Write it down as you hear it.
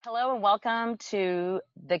Hello and welcome to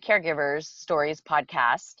the Caregivers Stories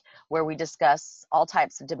podcast, where we discuss all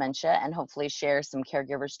types of dementia and hopefully share some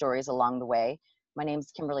caregiver stories along the way. My name is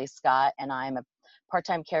Kimberly Scott, and I'm a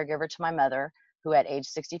part-time caregiver to my mother, who at age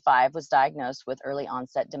 65 was diagnosed with early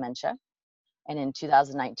onset dementia. And in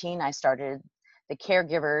 2019, I started the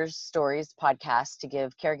Caregivers Stories podcast to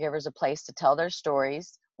give caregivers a place to tell their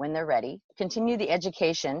stories when they're ready, continue the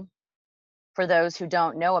education for those who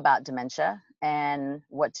don't know about dementia and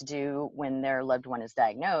what to do when their loved one is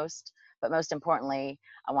diagnosed. But most importantly,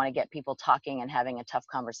 I want to get people talking and having a tough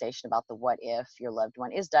conversation about the what if your loved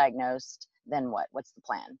one is diagnosed, then what? What's the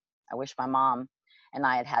plan? I wish my mom and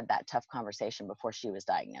I had had that tough conversation before she was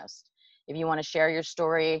diagnosed. If you want to share your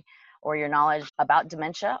story or your knowledge about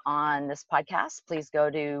dementia on this podcast, please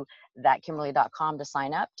go to thatkimberly.com to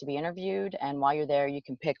sign up to be interviewed. And while you're there, you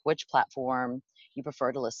can pick which platform you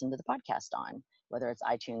prefer to listen to the podcast on, whether it's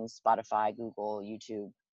iTunes, Spotify, Google,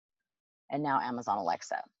 YouTube, and now Amazon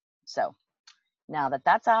Alexa. So now that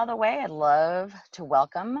that's out of the way, I'd love to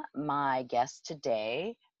welcome my guest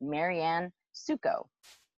today, Marianne Suko.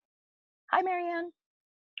 Hi, Marianne.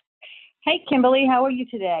 Hey, Kimberly, how are you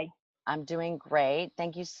today? I'm doing great.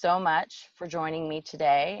 Thank you so much for joining me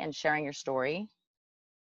today and sharing your story.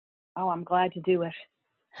 Oh, I'm glad to do it.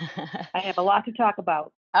 I have a lot to talk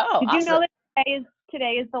about. Oh, Did awesome. you know that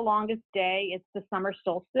today is the longest day? It's the summer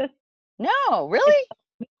solstice. No, really?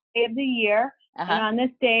 It's the day of the year. Uh-huh. And on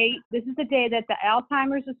this day, this is the day that the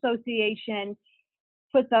Alzheimer's Association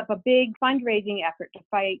puts up a big fundraising effort to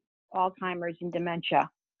fight Alzheimer's and dementia.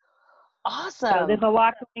 Awesome. So there's a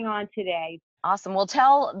lot going on today. Awesome. Well,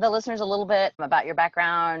 tell the listeners a little bit about your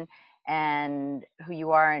background and who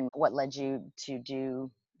you are and what led you to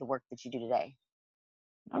do the work that you do today.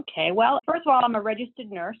 Okay. Well, first of all, I'm a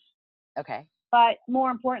registered nurse. Okay. But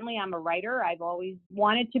more importantly, I'm a writer. I've always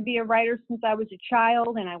wanted to be a writer since I was a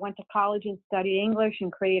child, and I went to college and studied English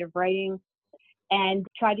and creative writing and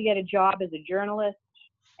tried to get a job as a journalist,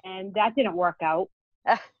 and that didn't work out.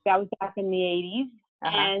 That was back in the 80s.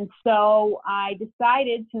 And so I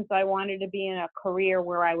decided, since I wanted to be in a career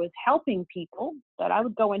where I was helping people, that I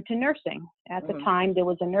would go into nursing. At the time, there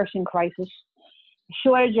was a nursing crisis,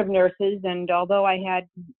 shortage of nurses, and although I had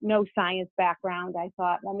no science background, I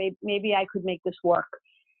thought, well, maybe I could make this work.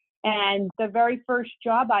 And the very first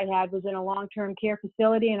job I had was in a long-term care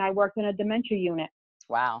facility, and I worked in a dementia unit.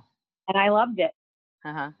 Wow. And I loved it.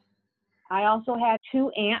 Uh-huh. I also had two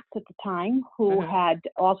aunts at the time who had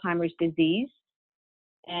Alzheimer's disease,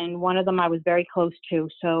 and one of them I was very close to,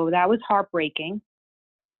 so that was heartbreaking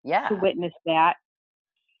to witness that.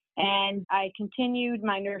 And I continued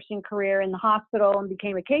my nursing career in the hospital and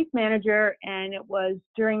became a case manager. And it was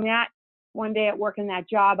during that one day at work in that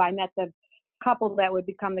job, I met the couple that would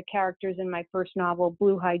become the characters in my first novel,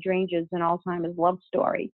 Blue Hydrangeas, an Alzheimer's love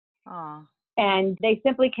story. Aww. And they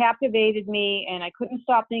simply captivated me, and I couldn't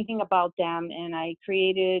stop thinking about them. And I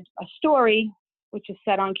created a story, which is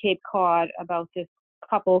set on Cape Cod, about this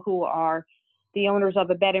couple who are the owners of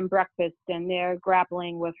a bed and breakfast, and they're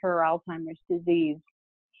grappling with her Alzheimer's disease.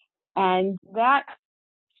 And that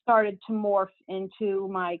started to morph into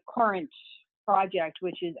my current project,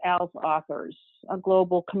 which is Al's Authors, a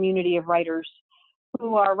global community of writers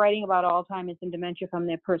who are writing about Alzheimer's and dementia from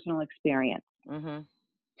their personal experience.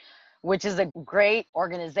 Which is a great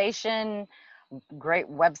organization, great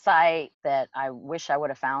website that I wish I would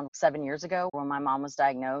have found 7 years ago when my mom was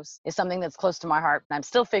diagnosed. It's something that's close to my heart. I'm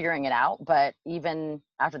still figuring it out, but even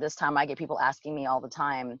after this time, I get people asking me all the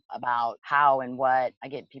time about how and what. I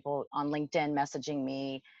get people on LinkedIn messaging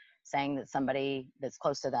me saying that somebody that's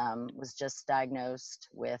close to them was just diagnosed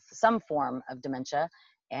with some form of dementia.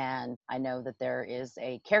 And I know that there is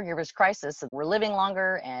a caregiver's crisis. We're living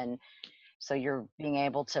longer, and so you're being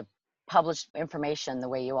able to publish information the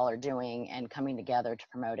way you all are doing and coming together to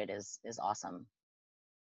promote it is awesome.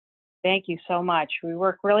 Thank you so much. We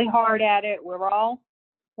work really hard at it. We're all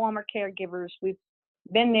former caregivers. We've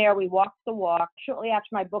been there. We walked the walk. Shortly after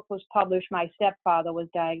my book was published, my stepfather was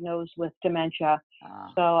diagnosed with dementia.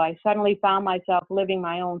 So I suddenly found myself living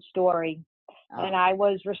my own story. And I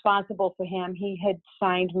was responsible for him. He had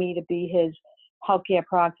signed me to be his healthcare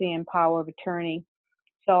proxy and power of attorney.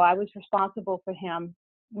 So I was responsible for him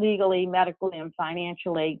legally, medically, and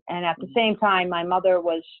financially. And at the same time, my mother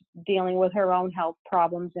was dealing with her own health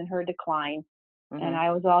problems and her decline. And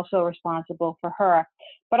I was also responsible for her.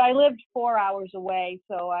 But I lived 4 hours away,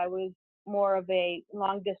 so I was more of a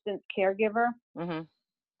long-distance caregiver.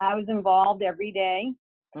 I was involved every day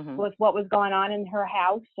with what was going on in her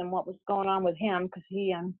house and what was going on with him, because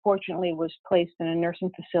he unfortunately was placed in a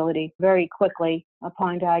nursing facility very quickly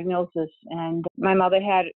upon diagnosis. And my mother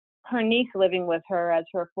had her niece living with her as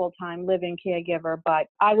her full-time living caregiver, but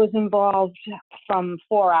I was involved from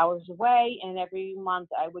 4 hours away, and every month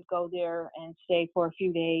I would go there and stay for a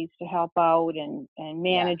few days to help out and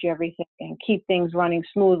manage everything and keep things running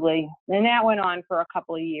smoothly. And that went on for a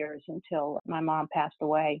couple of years until my mom passed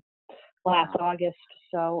away last August.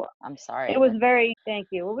 So I'm sorry. It was thank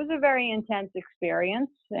you. It was a very intense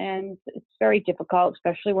experience, and it's very difficult,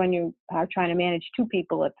 especially when you are trying to manage two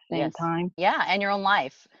people at the same time. Yeah, and your own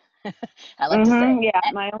life. I like to say.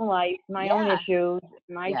 Yeah, my own life, my own issues,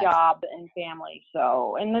 my job and family.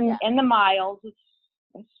 So, and then and the miles.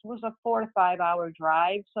 This was a 4 to 5 hour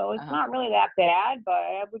drive, so it's not really that bad. But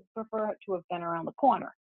I would prefer it to have been around the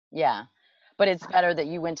corner. Yeah, but it's better that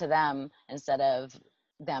you went to them instead of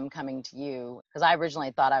them coming to you, because I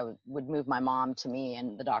originally thought I would move my mom to me,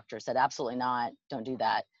 and the doctor said absolutely not, don't do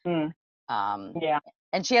that.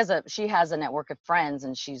 And she has a network of friends,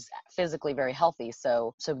 and she's physically very healthy,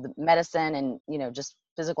 so the medicine and just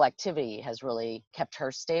physical activity has really kept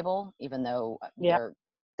her stable, even though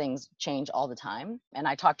things change all the time. And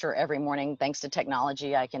I talk to her every morning. Thanks to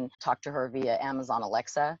technology, I can talk to her via Amazon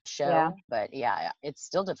Alexa show. But it's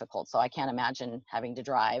still difficult. So I can't imagine having to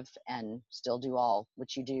drive and still do all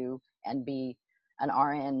what you do and be an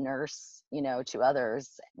RN nurse, to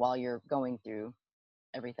others while you're going through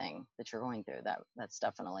everything that you're going through. That's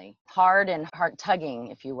definitely hard and heart tugging,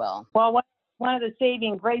 if you will. Well, one of the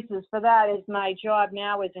saving graces for that is my job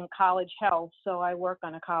now is in college health, so I work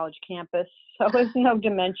on a college campus, so there's no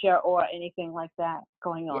dementia or anything like that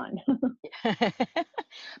going on.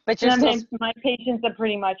 But my patients are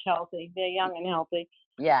pretty much healthy. They're young and healthy.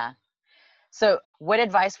 Yeah. So what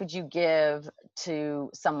advice would you give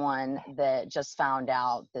to someone that just found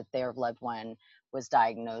out that their loved one was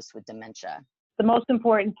diagnosed with dementia? The most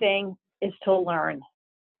important thing is to learn.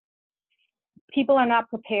 People are not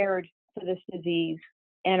prepared for this disease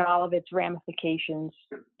and all of its ramifications.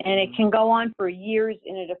 And it can go on for years,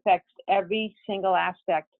 and it affects every single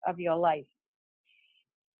aspect of your life.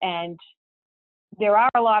 And there are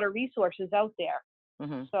a lot of resources out there.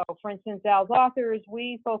 So, for instance, Al's Authors,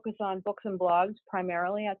 we focus on books and blogs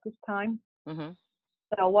primarily at this time.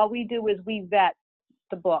 So what we do is we vet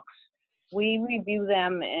the books. We review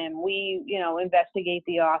them, and we, investigate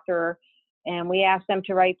the author, and we ask them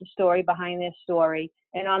to write the story behind this story.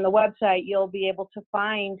 And on the website, you'll be able to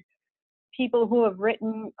find people who have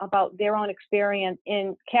written about their own experience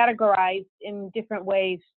categorized in different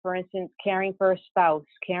ways. For instance, caring for a spouse,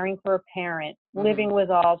 caring for a parent, living with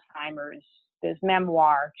Alzheimer's. There's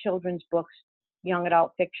memoir, children's books, young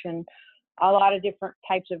adult fiction, a lot of different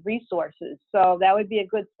types of resources. So that would be a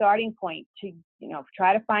good starting point to,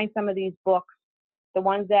 try to find some of these books, the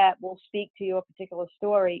ones that will speak to your particular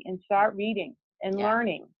story, and start reading and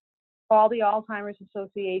learning. Call the Alzheimer's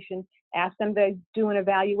Association, ask them to do an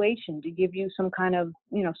evaluation to give you some kind of,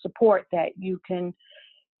 support that you can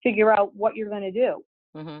figure out what you're going to do.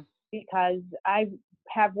 Because I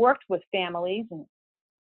have worked with families, and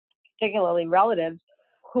particularly relatives,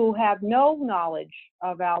 who have no knowledge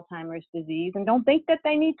of Alzheimer's disease and don't think that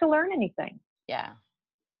they need to learn anything.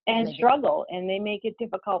 And struggle, and they make it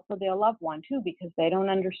difficult for their loved one too, because they don't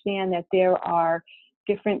understand that there are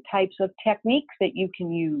different types of techniques that you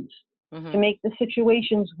can use to make the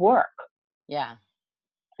situations work.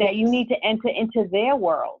 That you need to enter into their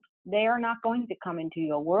world. They are not going to come into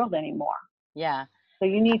your world anymore. So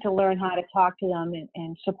you need to learn how to talk to them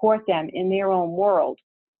and support them in their own world,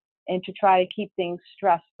 and to try to keep things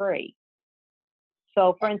stress-free.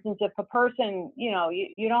 So, for instance, if a person,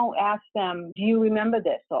 you don't ask them, do you remember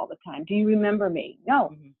this all the time? Do you remember me?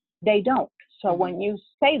 No, they don't. So when you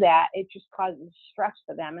say that, it just causes stress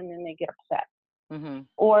for them, and then they get upset.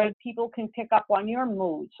 Or people can pick up on your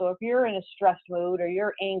mood. So if you're in a stressed mood, or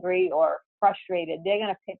you're angry or frustrated, they're going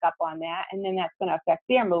to pick up on that, and then that's going to affect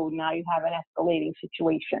their mood. Now you have an escalating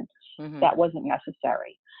situation that wasn't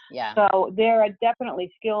necessary. So there are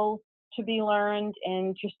definitely skills to be learned,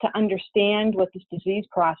 and just to understand what this disease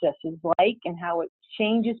process is like and how it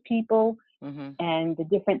changes people and the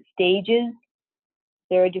different stages.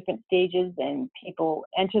 There are different stages, and people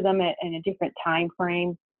enter them in a different time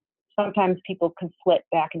frame. Sometimes people can flip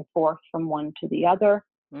back and forth from one to the other.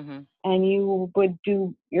 And you would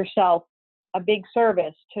do yourself a big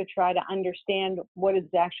service to try to understand what is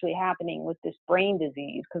actually happening with this brain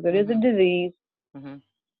disease, because it is a disease,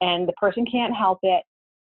 and the person can't help it.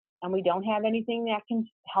 And we don't have anything that can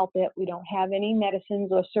help it. We don't have any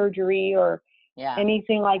medicines or surgery or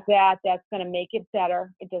anything like that that's going to make it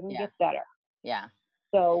better. It doesn't get better.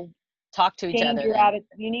 So talk to each other.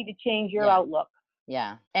 You need to change your outlook.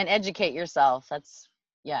 And educate yourself.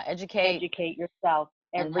 Educate yourself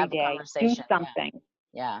every day. Do something.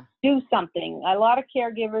 Yeah. Do something. A lot of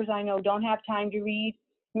caregivers I know don't have time to read.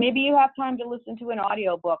 Maybe you have time to listen to an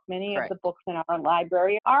audiobook. Many of Correct. the books in our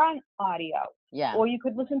library are on audio. Yeah. Or you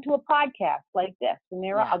could listen to a podcast like this. And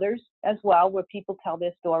there are Yeah. others as well where people tell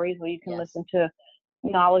their stories, where you can Yes. listen to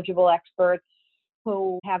knowledgeable experts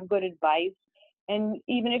who have good advice. And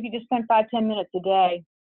even if you just spend 5-10 minutes a day,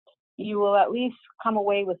 you will at least come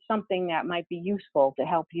away with something that might be useful to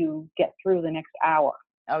help you get through the next hour.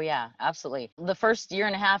 Oh yeah, absolutely. The first year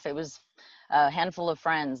and a half, it was a handful of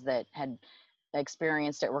friends that had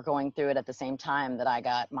experienced it were going through it at the same time that I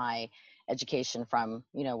got my education from,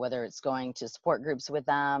 whether it's going to support groups with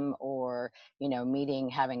them or, meeting,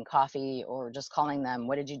 having coffee, or just calling them,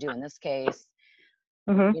 what did you do in this case?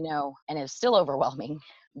 Mm-hmm. And it's still overwhelming,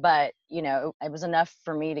 but it was enough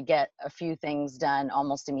for me to get a few things done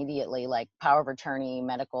almost immediately, like power of attorney,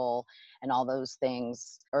 medical, and all those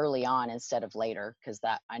things early on instead of later, because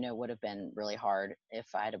that I know would have been really hard if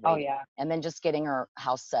I had Oh, waited. yeah. And then just getting her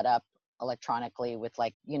house set up electronically with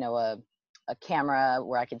a camera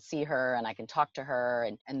where I could see her and I can talk to her,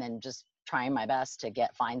 and then just trying my best to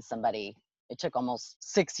find somebody. It took almost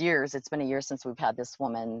 6 years. It's been a year since we've had this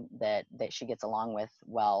woman that she gets along with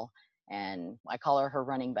well. And I call her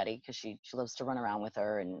running buddy because she loves to run around with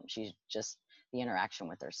her, and she's just the interaction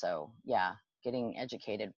with her. So yeah, getting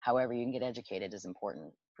educated, however you can get educated, is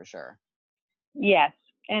important for sure. Yes.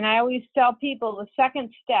 And I always tell people the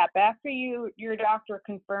second step after your doctor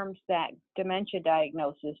confirms that dementia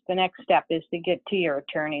diagnosis, the next step is to get to your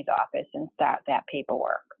attorney's office and start that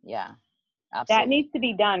paperwork. Yeah, That absolutely. needs to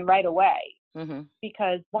be done right away. Mm-hmm.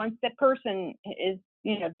 Because once the person is,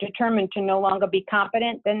 determined to no longer be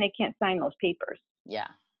competent, then they can't sign those papers. Yeah.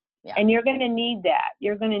 Yeah. And you're going to need that.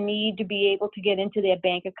 You're going to need to be able to get into their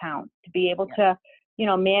bank account, to be able to,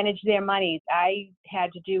 manage their money. I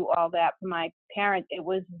had to do all that for my parents. It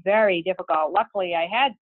was very difficult. Luckily, I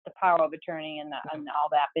had the power of attorney and all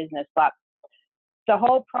that business, but the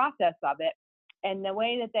whole process of it and the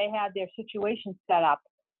way that they had their situation set up,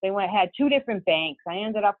 they had 2 different banks. I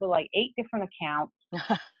ended up with like 8 different accounts,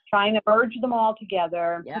 trying to merge them all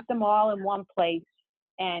together, Yep. put them all in one place.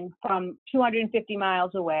 And from 250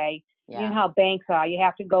 miles away, Yeah. you know how banks are. You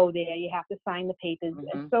have to go there. You have to sign the papers.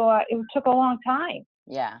 Mm-hmm. And so it took a long time.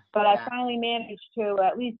 Yeah. But yeah. I finally managed to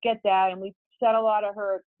at least get that. And we set a lot of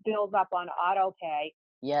her bills up on auto pay.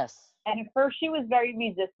 Yes. And at first she was very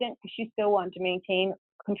resistant because she still wanted to maintain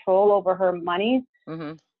control over her monies.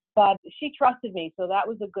 Mm-hmm. But she trusted me, so that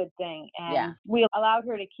was a good thing. And Yeah. we allowed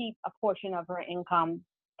her to keep a portion of her income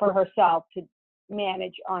for herself to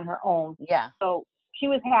manage on her own. Yeah. So she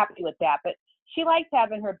was happy with that. But she likes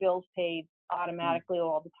having her bills paid automatically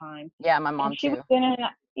all the time. Yeah, my mom and she too. Was she's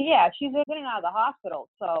in and out of the hospital.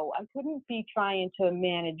 So I couldn't be trying to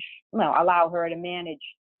allow her to manage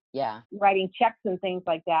Yeah. writing checks and things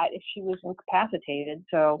like that if she was incapacitated.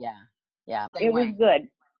 So Yeah. it was good.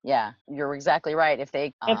 Yeah, you're exactly right. If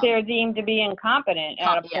they're deemed to be incompetent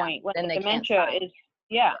at a point when then the they can't dementia sign. is,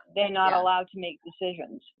 they're not allowed to make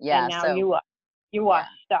decisions. Yeah, And now so you are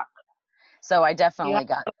stuck. So I definitely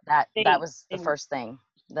got that. That was the first thing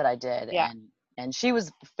that I did. Yeah. And she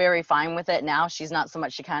was very fine with it. Now she's not so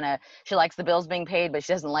much. She likes the bills being paid, but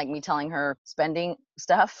she doesn't like me telling her spending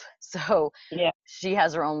stuff. So she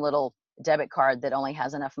has her own little debit card that only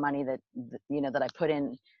has enough money that I put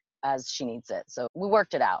in as she needs it. So we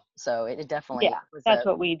worked it out. So it definitely was that's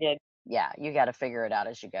what we did. Yeah, you got to figure it out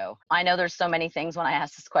as you go. I know there's so many things when I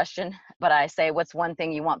ask this question, but I say, what's one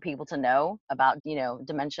thing you want people to know about,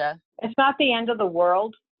 dementia? It's not the end of the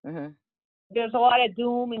world. Mm-hmm. There's a lot of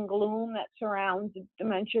doom and gloom that surrounds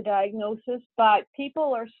dementia diagnosis, but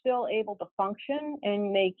people are still able to function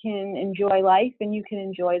and they can enjoy life and you can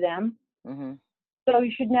enjoy them. Mm-hmm. So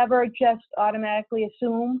you should never just automatically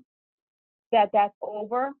assume that that's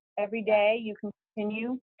over. Every day you can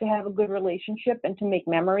continue to have a good relationship and to make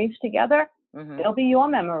memories together. Mm-hmm. They'll be your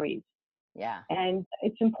memories. Yeah. And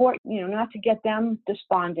it's important, not to get them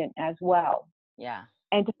despondent as well. Yeah.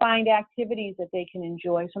 And to find activities that they can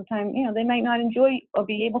enjoy. Sometimes, they might not enjoy or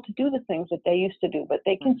be able to do the things that they used to do, but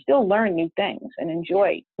they can still learn new things and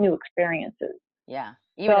enjoy new experiences. Yeah.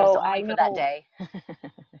 Even if it's only for that day.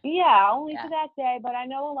 Only for that day. But I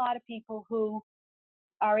know a lot of people who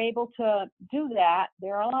are able to do that.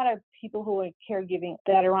 There are a lot of people who are caregiving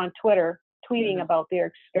that are on Twitter tweeting about their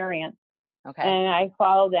experience. Okay. And I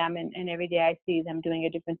follow them and every day I see them doing a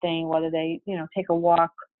different thing, whether they, take a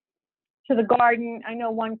walk to the garden. I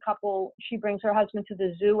know one couple, she brings her husband to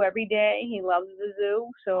the zoo every day. He loves the zoo.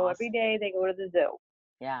 So Awesome. Every day they go to the zoo.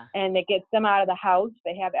 Yeah. And it gets them out of the house.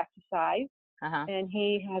 They have exercise. Uh-huh. And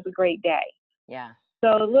he has a great day. Yeah.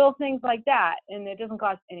 So little things like that. And it doesn't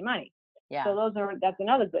cost any money. Yeah. So that's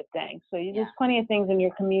another good thing. So Yeah. there's plenty of things in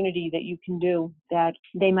your community that you can do that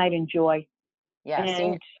they might enjoy. Yeah.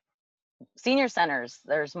 And Senior centers.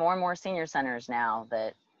 There's more and more senior centers now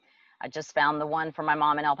that I just found the one for my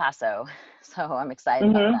mom in El Paso. So I'm excited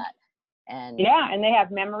about that. And yeah, and they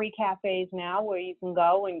have memory cafes now where you can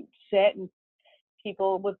go and sit, and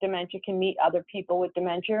people with dementia can meet other people with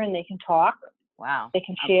dementia, and they can talk. wow. They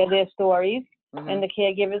can share their stories, Mm-hmm. and the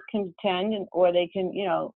caregivers can attend, or they can,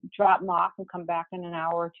 drop them off and come back in an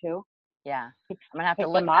hour or two. Yeah. I'm going to have to Pick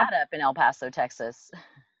look them up. that up in El Paso, Texas.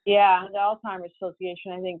 Yeah, the Alzheimer's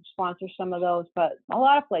Association, I think, sponsors some of those, but a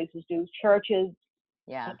lot of places do. Churches,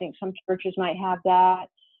 Yeah. I think some churches might have that.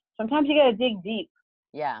 Sometimes you got to dig deep.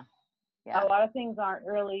 Yeah. Yeah. A lot of things aren't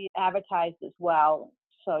really advertised as well,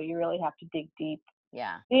 so you really have to dig deep.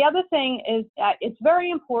 Yeah. The other thing is that it's very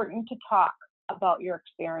important to talk about your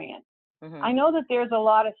experience. Mm-hmm. I know that there's a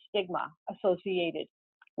lot of stigma associated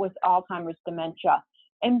with Alzheimer's dementia,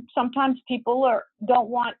 and sometimes people don't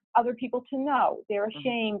want other people to know. They're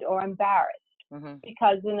ashamed or embarrassed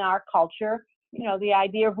because in our culture, the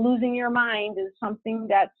idea of losing your mind is something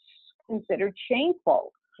that's considered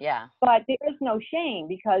shameful. Yeah. But there is no shame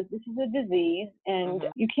because this is a disease and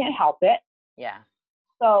you can't help it. Yeah.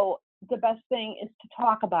 So the best thing is to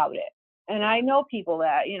talk about it. And I know people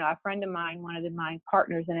that, a friend of mine, one of my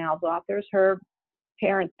partners in Al's Authors, her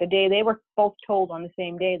parents, the day they were both told on the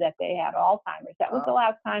same day that they had Alzheimer's. That was the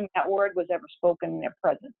last time that word was ever spoken in their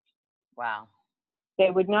presence. Wow. They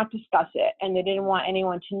would not discuss it, and they didn't want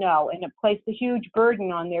anyone to know. And it placed a huge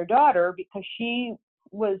burden on their daughter because she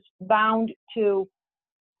was bound to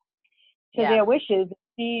their wishes.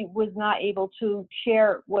 She was not able to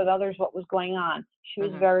share with others what was going on. She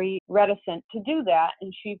was very reticent to do that,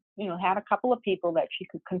 and she, had a couple of people that she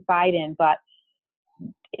could confide in, but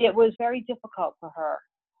it was very difficult for her.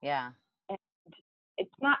 Yeah. And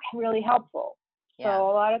it's not really helpful. Yeah. So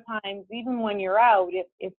a lot of times, even when you're out,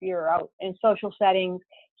 if you're out in social settings,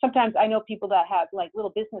 sometimes I know people that have like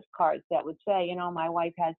little business cards that would say, my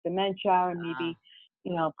wife has dementia, and maybe,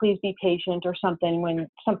 please be patient or something. When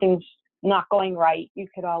something's not going right, you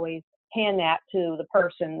could always hand that to the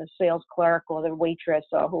person, the sales clerk or the waitress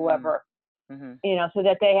or whoever, so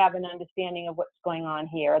that they have an understanding of what's going on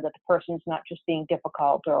here, that the person's not just being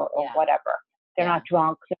difficult or whatever. They're not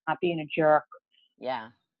drunk, they're not being a jerk. Yeah.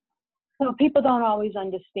 So people don't always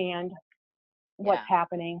understand what's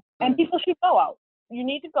happening. And people should go out. You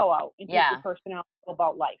need to go out and teach your personality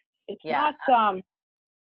about life. It's not,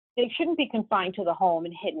 they shouldn't be confined to the home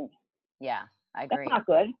and hidden. Yeah, I agree. That's not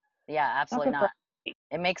good. Yeah, absolutely not.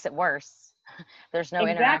 It makes it worse. There's no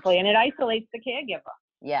Exactly, interaction. and it isolates the caregiver.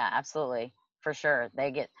 Yeah, absolutely. For sure.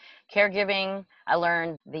 They get caregiving. I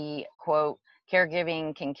learned the quote,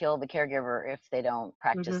 caregiving can kill the caregiver if they don't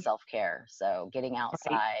practice self-care. So getting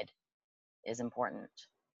outside is important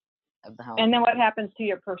of the home. And then what happens to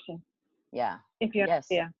your person? Yeah. If you're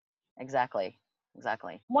Exactly.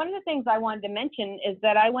 One of the things I wanted to mention is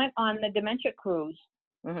that I went on the dementia cruise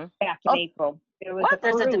back in April. There was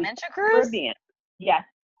There's a dementia cruise? Caribbean. Yes,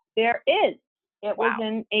 there is. It was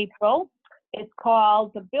in April. It's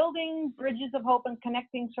called the Building Bridges of Hope and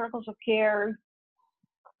Connecting Circles of Care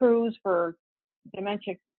Cruise for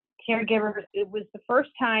Dementia Caregivers. It was the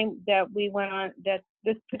first time that we went on, that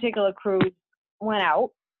this particular cruise went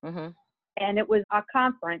out. And it was a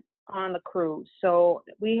conference on the cruise. So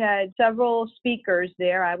we had several speakers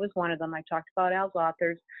there. I was one of them. I talked about Al's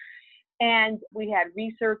Authors. And we had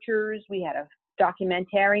researchers. We had a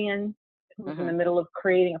documentarian who was in the middle of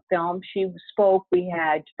creating a film. She spoke. We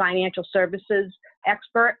had financial services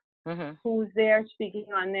expert who was there speaking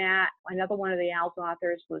on that. Another one of the Al's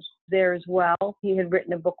Authors was there as well. He had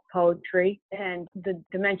written a book of poetry. And the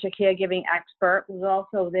dementia caregiving expert was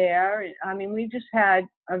also there. I mean, we just had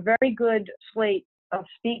a very good slate of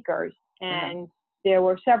speakers. And there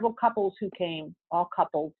were several couples who came, all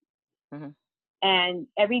couples. And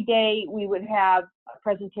every day we would have a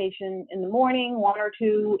presentation in the morning, one or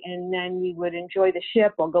two, and then we would enjoy the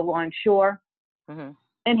ship or go on shore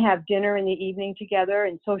and have dinner in the evening together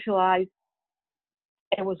and socialize.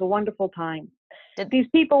 It was a wonderful time. These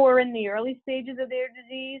people were in the early stages of their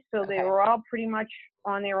disease, so they were all pretty much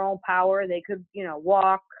on their own power. They could,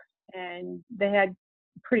 walk, and they had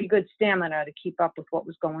pretty good stamina to keep up with what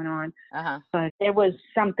was going on. But it was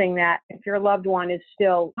something that if your loved one is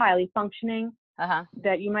still highly functioning,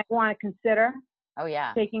 that you might want to consider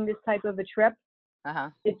taking this type of a trip.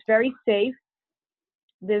 It's very safe.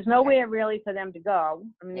 There's nowhere really for them to go.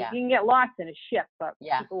 I mean, you can get lost in a ship, but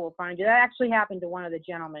people will find you. That actually happened to one of the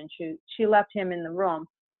gentlemen. She left him in the room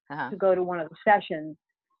to go to one of the sessions,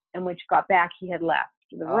 and when she got back, he had left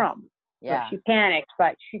the room. So Yeah. she panicked,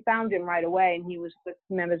 but she found him right away, and he was with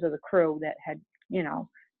members of the crew that had,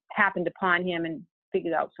 happened upon him and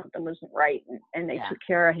figured out something wasn't right, and they took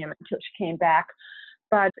care of him until she came back.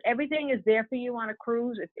 But everything is there for you on a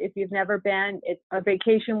cruise. If you've never been, it's a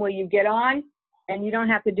vacation where you get on and you don't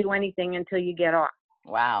have to do anything until you get off.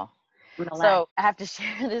 Wow. So I have to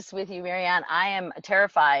share this with you, Marianne. I am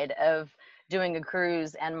terrified of doing a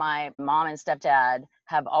cruise, and my mom and stepdad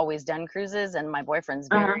have always done cruises, and my boyfriend's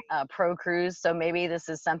very pro cruise. So maybe this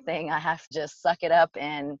is something I have to just suck it up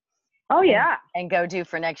and go do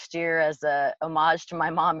for next year as a homage to my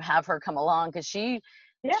mom. Have her come along, because she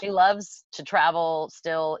loves to travel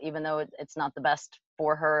still, even though it's not the best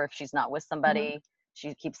for her if she's not with somebody.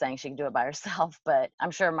 She keeps saying she can do it by herself, but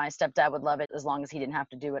I'm sure my stepdad would love it as long as he didn't have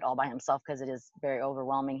to do it all by himself, because it is very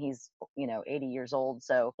overwhelming. He's, 80 years old,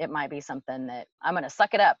 so it might be something that I'm going to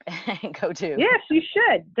suck it up and go do. Yes, you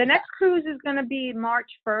should. The next cruise is going to be March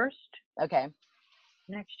 1st. Okay.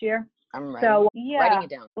 Next year. I'm ready. So, writing it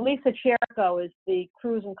down. Lisa Cherico is the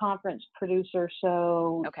cruise and conference producer,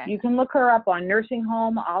 so you can look her up on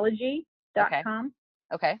nursinghomeology.com.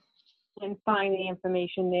 Okay. And find the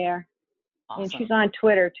information there. Awesome. And she's on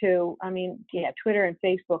Twitter too. Twitter and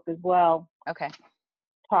Facebook as well. Okay.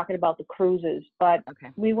 Talking about the cruises. But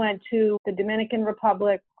we went to the Dominican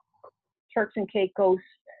Republic, Turks and Caicos,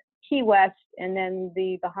 Key West, and then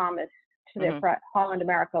the Bahamas to their Holland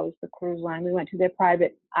America was the cruise line. We went to their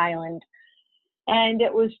private island. And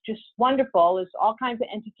it was just wonderful. There's all kinds of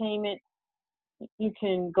entertainment. You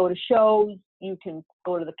can go to shows. You can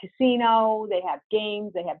go to the casino. They have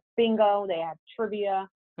games. They have bingo. They have trivia.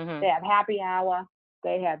 They have happy hour.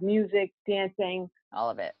 They have music, dancing. All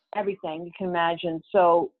of it. Everything you can imagine.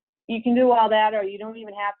 So you can do all that, or you don't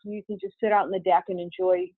even have to. You can just sit out on the deck and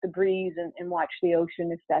enjoy the breeze and watch the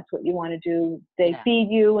ocean if that's what you want to do. They feed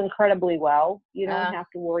you incredibly well. You don't have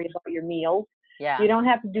to worry about your meals. Yeah. You don't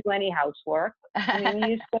have to do any housework.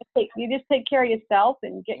 You just take care of yourself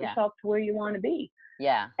and get yourself to where you want to be.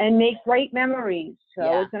 Yeah. And make great memories.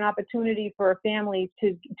 So it's an opportunity for a family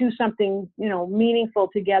to do something, meaningful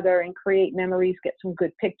together and create memories, get some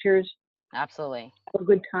good pictures. Absolutely. Have a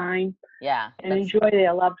good time. Yeah. And enjoy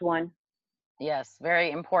their loved one. Yes. Very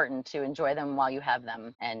important to enjoy them while you have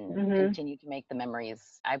them and continue to make the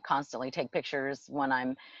memories. I constantly take pictures when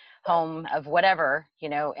I'm home of whatever,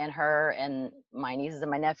 and her and my nieces and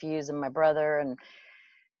my nephews and my brother and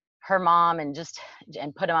her mom, and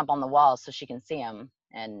put them up on the wall so she can see them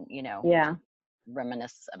and,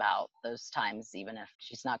 reminisce about those times, even if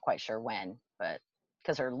she's not quite sure when, but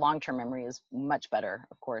because her long-term memory is much better.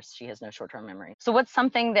 Of course, she has no short-term memory. So what's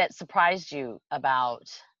something that surprised you about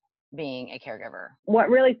being a caregiver? What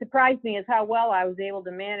really surprised me is how well I was able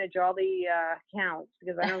to manage all the accounts,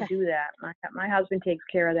 because I don't do that. My husband takes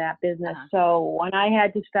care of that business. So when I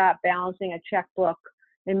had to stop balancing a checkbook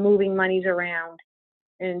and moving monies around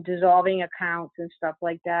and dissolving accounts and stuff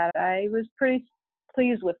like that, I was pretty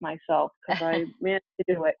pleased with myself because I managed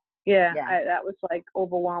to do it. That was like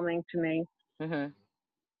overwhelming to me.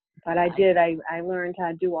 But I did. I learned how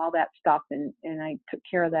to do all that stuff, and I took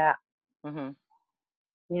care of that.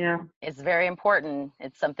 Yeah. It's very important.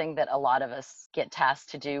 It's something that a lot of us get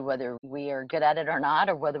tasked to do, whether we are good at it or not,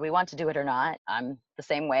 or whether we want to do it or not. I'm the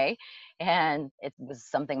same way. And it was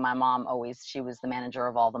something my mom she was the manager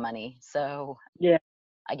of all the money. So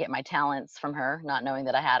I get my talents from her, not knowing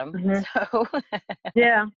that I had them. So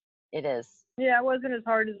it is. Yeah, it wasn't as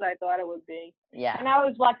hard as I thought it would be. Yeah. And I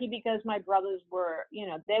was lucky because my brothers were,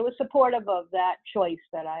 they were supportive of that choice,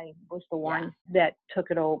 that I was the one that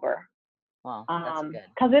took it over. Well, that's good.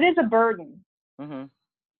 Because it is a burden.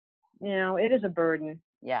 It is a burden.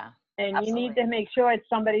 Yeah. And you need to make sure it's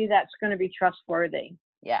somebody that's going to be trustworthy.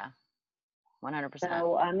 Yeah. 100%.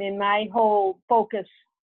 So, my whole focus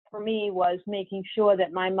for me was making sure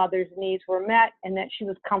that my mother's needs were met and that she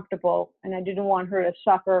was comfortable. And I didn't want her to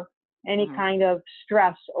suffer any kind of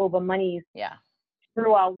stress over money. Yeah.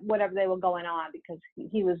 Throughout whatever they were going on, because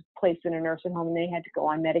he was placed in a nursing home and they had to go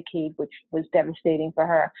on Medicaid, which was devastating for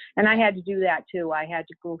her. And I had to do that too. I had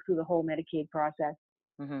to go through the whole Medicaid process,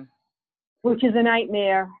 which is a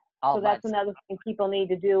nightmare. So that's another thing people need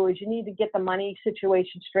to do, is you need to get the money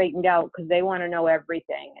situation straightened out, because they want to know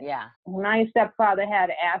everything. Yeah. My stepfather had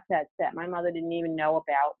assets that my mother didn't even know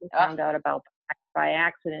about. We found out about by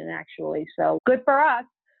accident, actually. So good for us.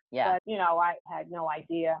 Yeah. But, I had no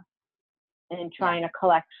idea. And trying to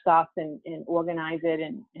collect stuff and organize it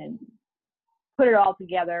and put it all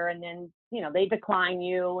together. And then, they decline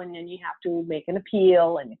you, and then you have to make an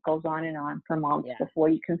appeal, and it goes on and on for months before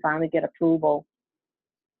you can finally get approval.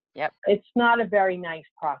 Yep. It's not a very nice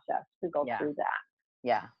process to go through that.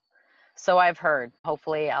 Yeah. So I've heard.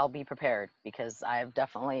 Hopefully I'll be prepared because I've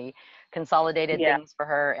definitely consolidated Yeah, things for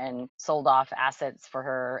her and sold off assets for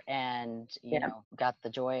her and, yeah. got the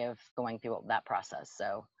joy of going through that process.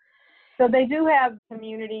 So, So they do have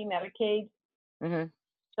community Medicaid. hmm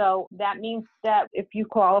So that means that if you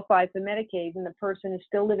qualify for Medicaid and the person is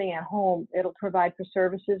still living at home, it'll provide for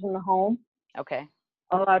services in the home. okay.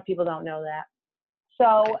 A lot of people don't know that. Okay.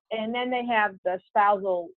 So, and then they have the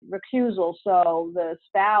spousal recusal. So the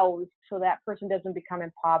spouse, so that person doesn't become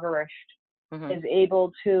impoverished, hmm is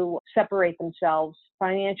able to separate themselves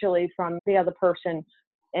financially from the other person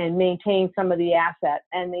and maintain some of the asset,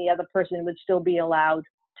 and the other person would still be allowed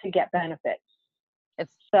to get benefits.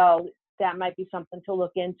 It's, So that might be something to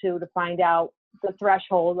look into to find out the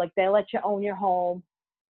threshold. Like they let you own your home,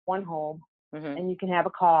 one home, hmm and you can have a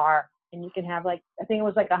car, and you can have like, I think it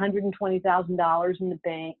was like $120,000 in the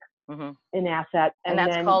bank hmm in asset, and and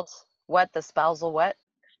that's then called what? The spousal what?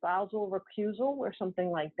 spousal recusal or something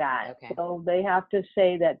like that. Okay. So they have to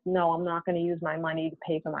say that, no, I'm not going to use my money to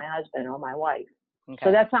pay for my husband or my wife. So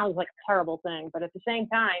Okay. that sounds like a terrible thing. But at the same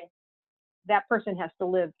time, that person has to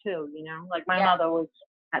live too, Like my Yeah. mother was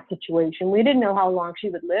in that situation. We didn't know how long she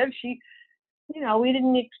would live. We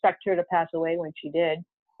didn't expect her to pass away when she did.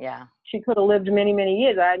 Yeah. She could have lived many, many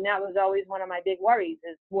years. And that was always one of my big worries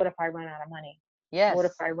is, what if I run out of money? What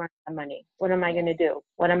if Yes. I run out of money? What am I going Yes. to do?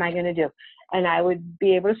 What am I going to do? And I would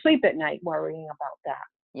be able to sleep at night worrying about that.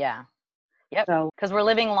 Yeah. Yep. So, Because we're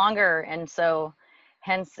living longer. And so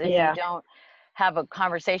hence if you yeah. don't have a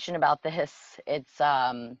conversation about this, it's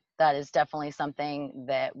that is definitely something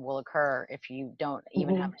that will occur if you don't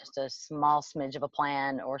even Hmm. have just a small smidge of a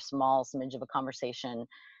plan or small smidge of a conversation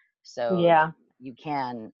so that Yeah. you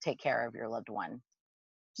can take care of your loved one.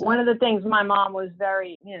 One So of the things my mom was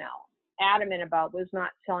very, adamant about was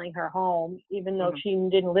not selling her home, even though hmm she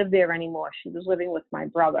didn't live there anymore. She was living with my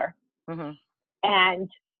brother. hmm And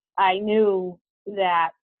I knew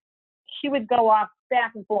that she would go off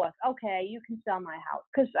back and forth. Okay, you can sell my house.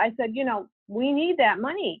 Because I said, we need that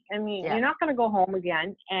money. I mean, yeah. you're not going to go home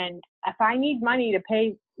again. And if I need money to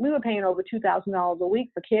pay, we were paying over $2,000 a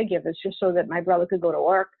week for caregivers just so that my brother could go to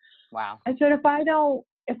work. Wow. I said, if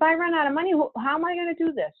I run out of money, how am I going to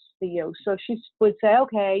do this for you? So she would say,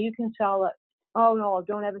 okay, you can sell it. Oh, no,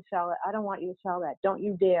 don't ever sell it. I don't want you to sell that. Don't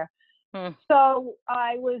you dare. Hmm. So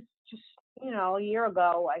I was just, a year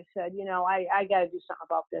ago, I said, I got to do something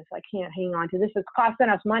about this. I can't hang on to this. It's costing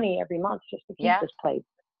us money every month just to keep Yeah. this place.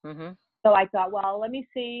 hmm So I thought, well, let me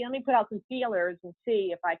put out some feelers and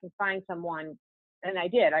see if I can find someone. And I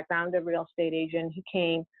did. I found a real estate agent. He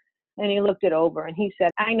came and he looked it over and he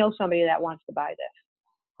said, I know somebody that wants to buy this.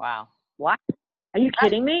 Wow. What? Are you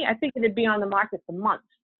kidding me? I think it'd be on the market for months.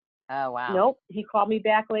 Oh wow. Nope. He called me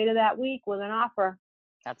back later that week with an offer.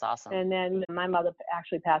 That's awesome. And then my mother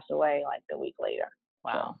actually passed away like a week later.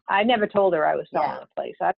 So Wow. I never told her I was selling Yeah. the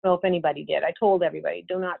place. I don't know if anybody did. I told everybody,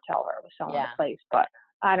 do not tell her I was selling Yeah. the place, but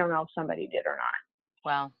I don't know if somebody did or not.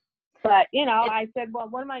 Wow. But, It, I said, well,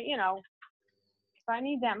 what am I, if I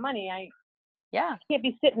need that money, I yeah. can't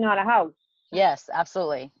be sitting on a house Yes,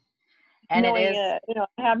 absolutely. And it knowing, is,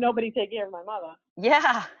 I have nobody take care of my mother.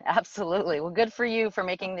 yeah, absolutely. Well, good for you for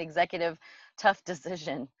making the executive tough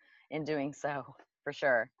decision in doing so, for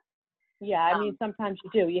sure. Yeah, I mean, Um, sometimes you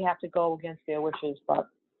do. You have to go against their wishes, but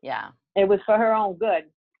yeah, it was for her own good.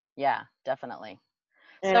 yeah, definitely.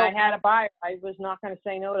 And I So, had a buyer. I was not going to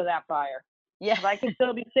say no to that buyer. yeah, If I could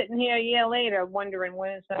still be sitting here a year later wondering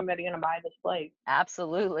when is somebody going to buy this place.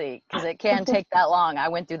 absolutely, because it can take that long. I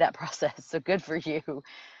went through that process, so good for you.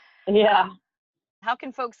 Yeah. How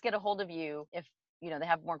can folks get a hold of you if, they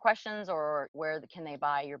have more questions or where can they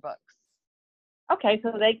buy your books? Okay,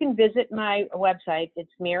 so they can visit my website.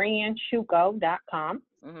 It's maryannshuko.com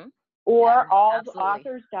Mm-hmm. or Absolutely.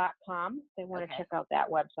 allsauthors.com. They want to Okay. check out that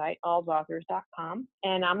website, allsauthors.com.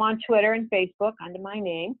 And I'm on Twitter and Facebook under my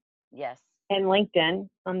name. Yes. And LinkedIn,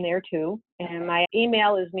 I'm there too. And Okay. my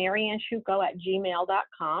email is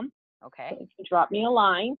maryannshuko@gmail.com. Okay. So you can drop me a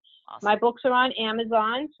line. My Awesome. books are on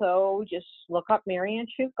Amazon, so just look up Marianne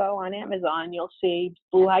Shuko on Amazon. You'll see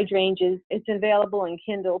Blue Hydrangeas. It's available in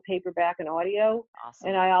Kindle, paperback, and audio. Awesome.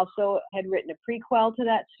 And I also had written a prequel to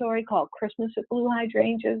that story called Christmas at Blue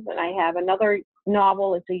Hydrangeas. And I have another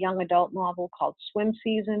novel. It's a young adult novel called Swim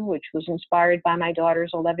Season, which was inspired by my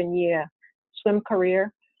daughter's 11-year swim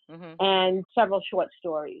career, Mm-hmm. and several short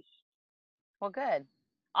stories. Well, good.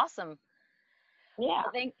 Awesome. Yeah.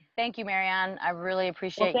 Well, thank you, Marianne. I really Well,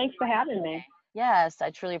 appreciate you thanks for joining having me me. today. Yes,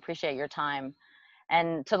 I truly appreciate your time.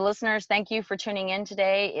 And to the listeners, thank you for tuning in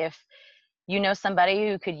today. If you know somebody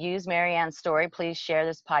who could use Marianne's story, please share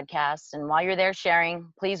this podcast. And while you're there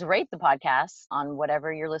sharing, please rate the podcast on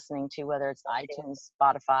whatever you're listening to, whether it's iTunes,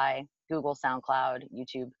 Spotify, Google, SoundCloud,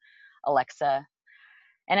 YouTube, Alexa.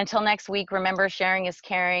 And until next week, remember, sharing is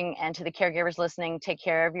caring. And to the caregivers listening, take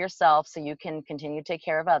care of yourself so you can continue to take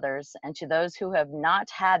care of others. And to those who have not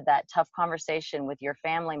had that tough conversation with your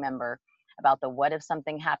family member about the what if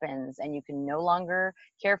something happens and you can no longer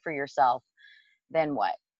care for yourself, then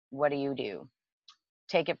what? What do you do?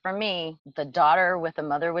 Take it from me, the daughter with a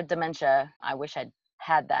mother with dementia, I wish I'd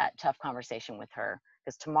had that tough conversation with her,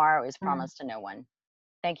 because tomorrow is promised to no one.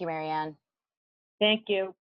 Thank you, Marianne. Thank you.